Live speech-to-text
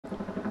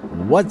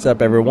What's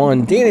up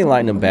everyone, Danny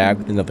Lightning back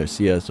with another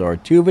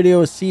CSR2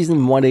 video.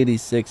 Season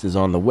 186 is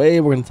on the way.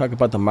 We're going to talk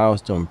about the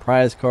milestone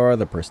prize car,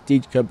 the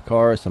prestige cup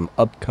car, some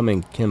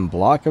upcoming Kim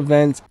Block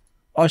events.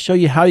 I'll show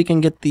you how you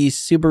can get the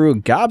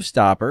Subaru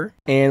gobstopper,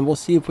 and we'll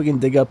see if we can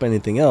dig up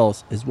anything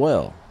else as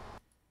well.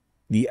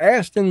 The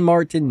Aston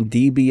Martin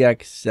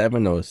DBX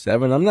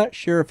 707, I'm not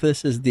sure if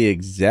this is the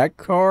exact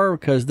car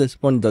because this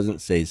one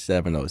doesn't say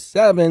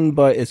 707,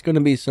 but it's going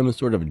to be some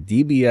sort of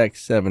DBX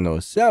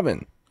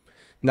 707.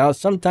 Now,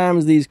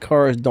 sometimes these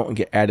cars don't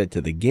get added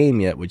to the game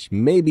yet, which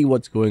may be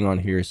what's going on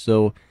here.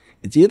 So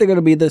it's either going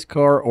to be this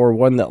car or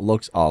one that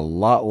looks a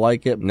lot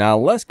like it. Now,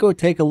 let's go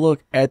take a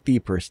look at the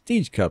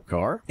Prestige Cup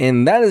car.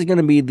 And that is going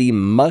to be the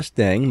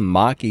Mustang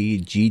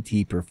Mach-E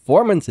GT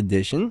Performance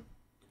Edition.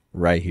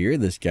 Right here,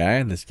 this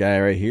guy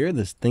right here,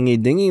 this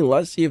thingy dingy.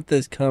 Let's see if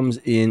this comes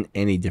in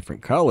any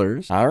different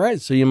colors. All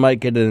right, so you might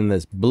get it in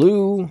this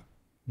blue,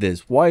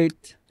 this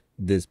white,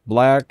 this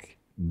black,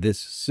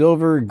 this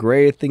silver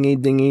gray thingy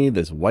dingy,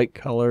 this white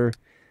color,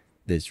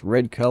 this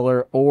red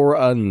color, or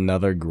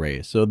another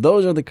gray. So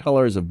those are the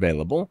colors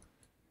available.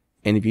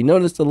 And if you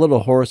notice, the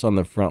little horse on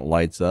the front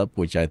lights up,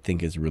 which I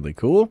think is really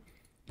cool.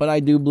 But I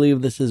do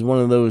believe this is one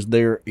of those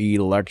there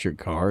electric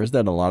cars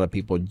that a lot of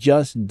people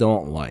just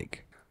don't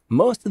like.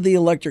 Most of the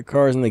electric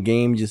cars in the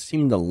game just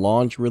seem to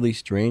launch really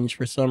strange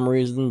for some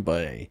reason,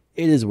 but it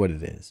is what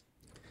it is.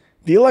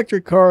 The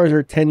electric cars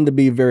tend to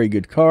be very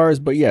good cars,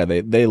 but yeah,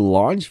 they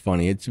launch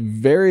funny. It's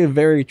very,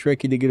 very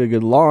tricky to get a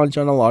good launch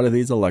on a lot of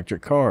these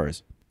electric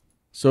cars.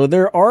 So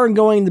there are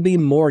going to be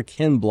more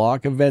Kim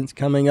Block events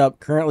coming up.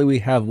 Currently, we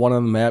have one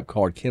on the map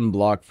called Kim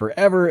Block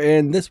Forever,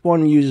 and this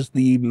one uses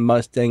the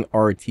Mustang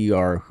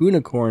RTR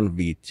Unicorn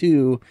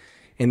V2.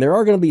 And there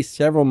are going to be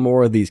several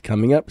more of these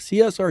coming up.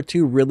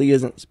 CSR2 really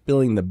isn't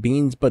spilling the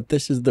beans, but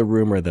this is the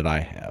rumor that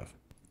I have.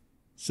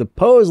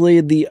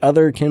 Supposedly, the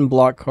other Kim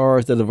Block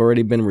cars that have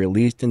already been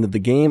released into the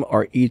game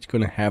are each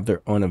going to have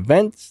their own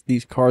events.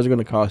 These cars are going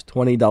to cost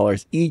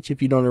 $20 each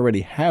if you don't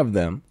already have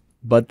them.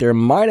 But there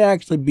might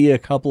actually be a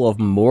couple of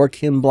more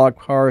Kim Block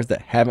cars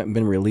that haven't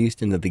been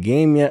released into the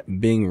game yet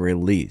being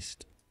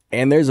released.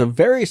 And there's a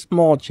very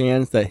small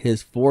chance that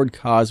his Ford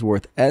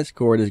Cosworth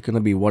Escort is going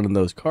to be one of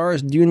those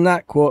cars. Do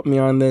not quote me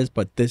on this,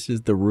 but this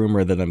is the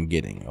rumor that I'm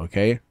getting,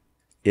 okay?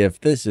 If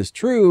this is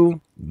true,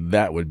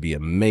 that would be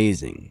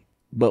amazing.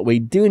 But we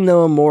do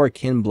know more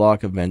Kim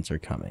Block events are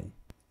coming.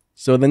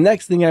 So the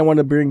next thing I want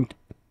to bring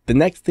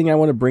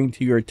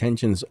to your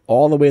attention is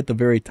all the way at the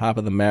very top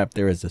of the map.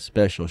 There is a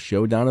special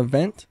showdown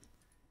event.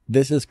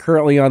 This is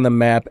currently on the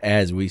map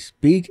as we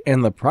speak,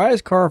 and the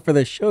prize car for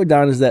the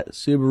showdown is that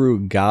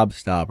Subaru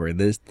gobstopper.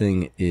 This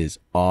thing is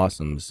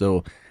awesome,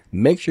 so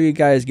make sure you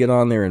guys get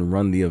on there and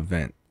run the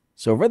event.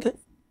 So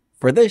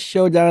for this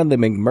showdown, the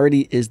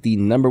McMurdy is the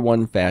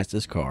 #1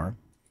 fastest car.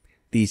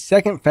 The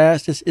second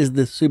fastest is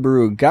the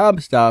Subaru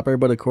gobstopper,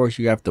 but of course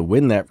you have to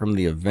win that from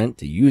the event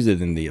to use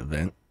it in the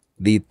event.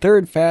 The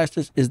third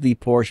fastest is the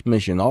Porsche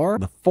Mission R.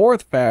 The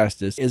fourth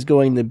fastest is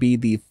going to be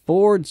the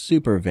Ford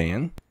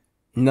Supervan.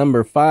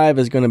 Number 5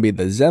 is going to be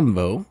the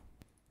Zemvo.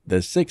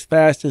 The 6th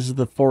fastest is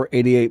the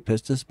 488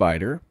 Pista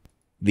Spider.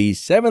 The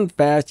 7th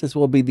fastest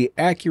will be the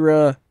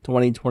Acura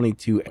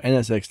 2022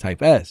 NSX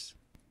Type S.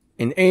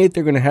 In 8th,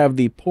 they're going to have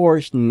the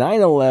Porsche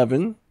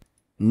 911.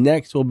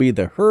 Next will be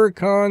the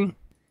Huracan.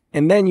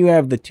 And then you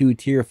have the 2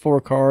 Tier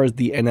 4 cars,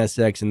 the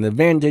NSX and the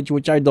Vantage,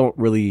 which I don't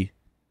really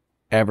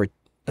ever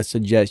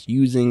suggest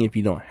using if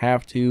you don't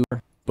have to.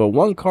 But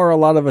one car a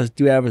lot of us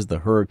do have is the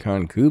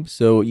Huracan Coupe,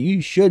 so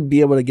you should be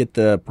able to get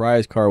the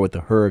prize car with the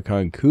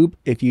Huracan Coupe.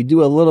 If you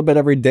do a little bit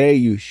every day,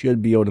 you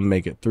should be able to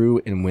make it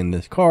through and win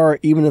this car,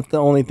 even if the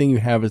only thing you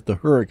have is the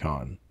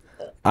Huracan.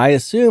 I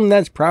assume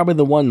that's probably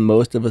the one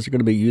most of us are going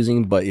to be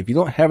using, but if you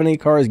don't have any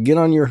cars, get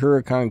on your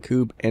Huracan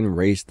Coupe and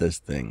race this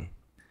thing.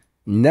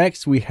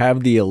 Next, we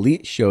have the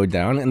Elite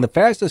Showdown, and the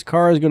fastest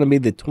car is going to be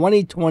the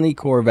 2020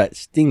 Corvette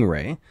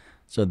Stingray,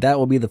 so that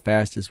will be the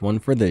fastest one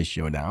for this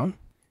showdown.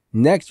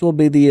 Next will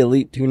be the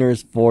Elite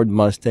Tuners Ford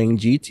Mustang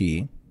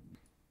GT.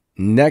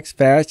 Next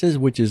fastest,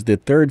 which is the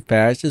third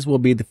fastest, will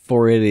be the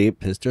 488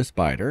 Pista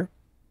Spider.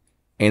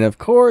 And of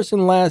course,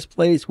 in last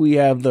place, we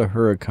have the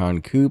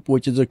Huracan Coupe,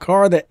 which is a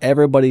car that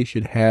everybody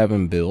should have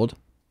and build.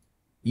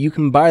 You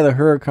can buy the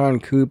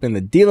Huracan Coupe in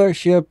the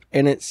dealership,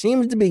 and it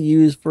seems to be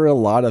used for a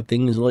lot of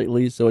things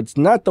lately. So it's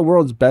not the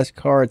world's best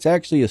car. It's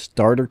actually a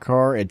starter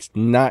car. It's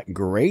not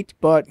great,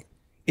 but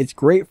it's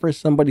great for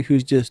somebody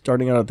who's just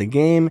starting out at the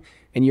game,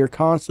 and you're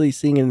constantly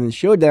seeing it in the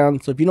showdown.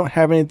 So if you don't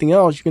have anything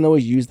else, you can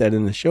always use that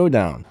in the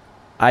showdown.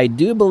 I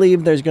do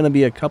believe there's going to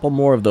be a couple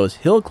more of those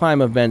hill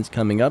climb events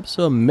coming up,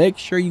 so make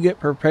sure you get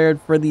prepared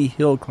for the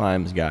hill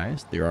climbs,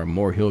 guys. There are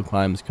more hill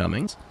climbs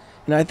coming.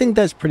 And I think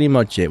that's pretty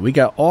much it. We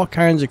got all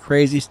kinds of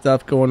crazy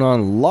stuff going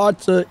on,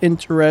 lots of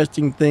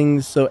interesting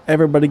things, so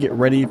everybody get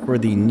ready for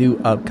the new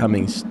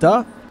upcoming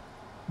stuff.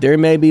 There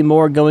may be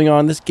more going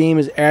on. This game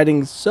is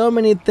adding so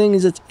many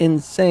things, it's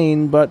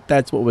insane, but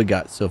that's what we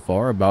got so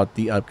far about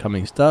the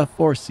upcoming stuff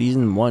for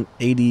Season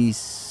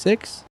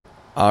 186.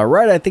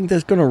 Alright, I think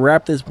that's going to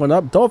wrap this one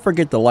up. Don't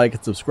forget to like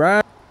and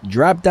subscribe.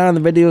 Drop down in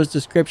the video's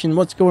description.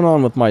 What's going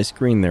on with my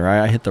screen there?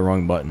 I hit the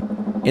wrong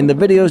button. In the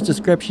video's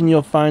description,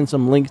 you'll find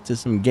some links to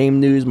some game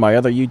news, my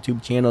other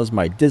YouTube channels,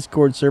 my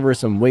Discord server,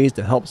 some ways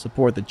to help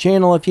support the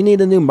channel. If you need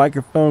a new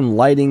microphone,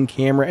 lighting,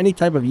 camera, any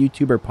type of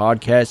YouTuber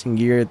podcasting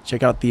gear,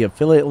 check out the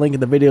affiliate link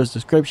in the video's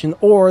description,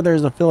 or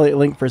there's an affiliate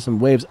link for some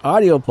Waves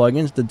audio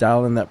plugins to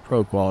dial in that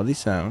pro quality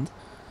sound.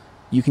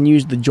 You can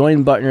use the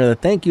join button or the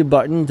thank you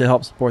button to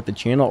help support the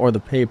channel, or the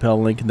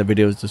PayPal link in the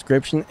video's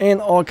description, and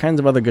all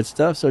kinds of other good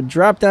stuff. So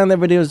drop down the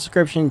video's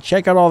description,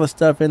 check out all the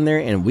stuff in there,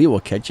 and we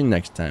will catch you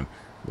next time.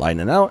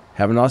 Lightning out.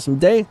 Have an awesome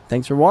day.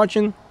 Thanks for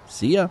watching.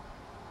 See ya.